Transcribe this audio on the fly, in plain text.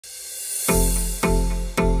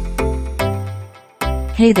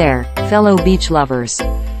Hey there, fellow beach lovers.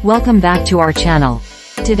 Welcome back to our channel.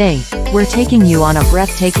 Today, we're taking you on a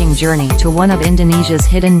breathtaking journey to one of Indonesia's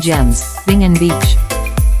hidden gems, Bingin Beach.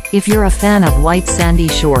 If you're a fan of white sandy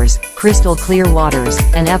shores, crystal clear waters,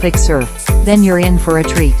 and epic surf, then you're in for a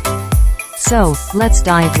treat. So, let's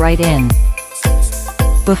dive right in.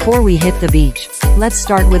 Before we hit the beach, let's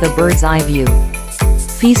start with a bird's eye view.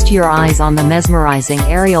 Feast your eyes on the mesmerizing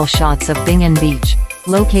aerial shots of Bingin Beach,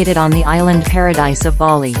 located on the island paradise of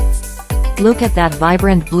Bali. Look at that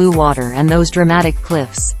vibrant blue water and those dramatic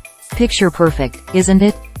cliffs. Picture perfect, isn't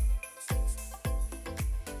it?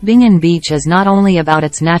 Bingin Beach is not only about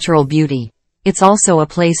its natural beauty, it's also a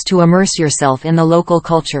place to immerse yourself in the local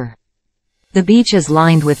culture. The beach is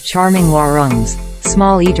lined with charming warungs,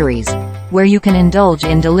 small eateries, where you can indulge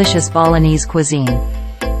in delicious Balinese cuisine.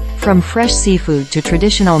 From fresh seafood to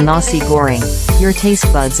traditional nasi goreng, your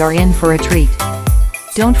taste buds are in for a treat.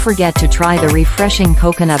 Don't forget to try the refreshing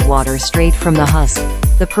coconut water straight from the husk,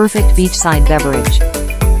 the perfect beachside beverage.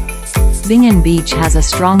 Bingin Beach has a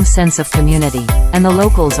strong sense of community, and the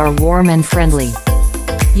locals are warm and friendly.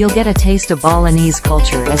 You'll get a taste of Balinese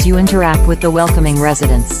culture as you interact with the welcoming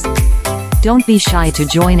residents. Don't be shy to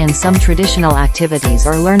join in some traditional activities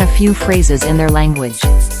or learn a few phrases in their language.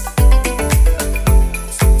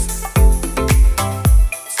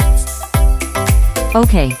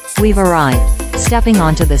 Okay, we've arrived. Stepping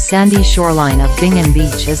onto the sandy shoreline of Bingin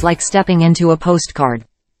Beach is like stepping into a postcard.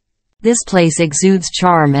 This place exudes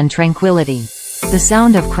charm and tranquility. The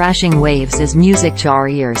sound of crashing waves is music to our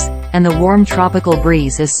ears, and the warm tropical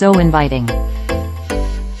breeze is so inviting.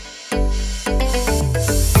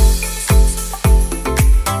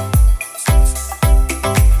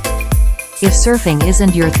 If surfing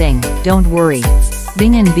isn't your thing, don't worry.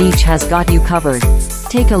 Bingin Beach has got you covered.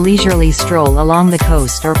 Take a leisurely stroll along the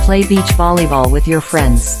coast or play beach volleyball with your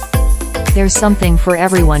friends. There's something for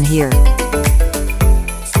everyone here.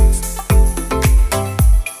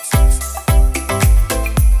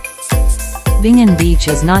 Bingin Beach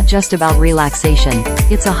is not just about relaxation,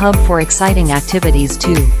 it's a hub for exciting activities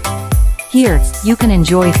too. Here, you can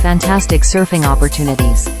enjoy fantastic surfing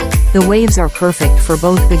opportunities. The waves are perfect for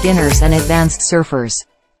both beginners and advanced surfers.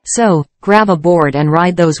 So, grab a board and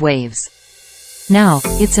ride those waves. Now,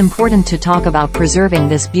 it's important to talk about preserving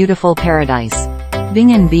this beautiful paradise.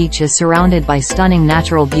 Bingin Beach is surrounded by stunning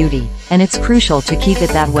natural beauty, and it's crucial to keep it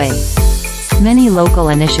that way. Many local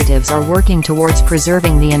initiatives are working towards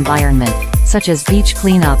preserving the environment, such as beach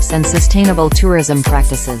cleanups and sustainable tourism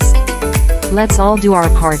practices. Let's all do our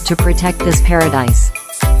part to protect this paradise.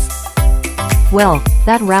 Well,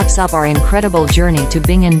 that wraps up our incredible journey to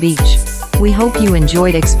Bingin Beach. We hope you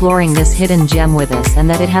enjoyed exploring this hidden gem with us and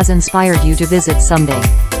that it has inspired you to visit someday.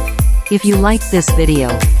 If you liked this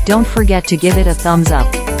video, don't forget to give it a thumbs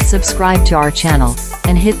up, subscribe to our channel,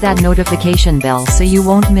 and hit that notification bell so you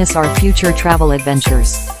won't miss our future travel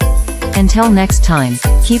adventures. Until next time,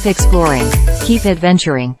 keep exploring, keep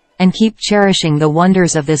adventuring, and keep cherishing the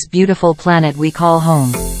wonders of this beautiful planet we call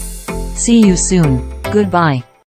home. See you soon. Goodbye.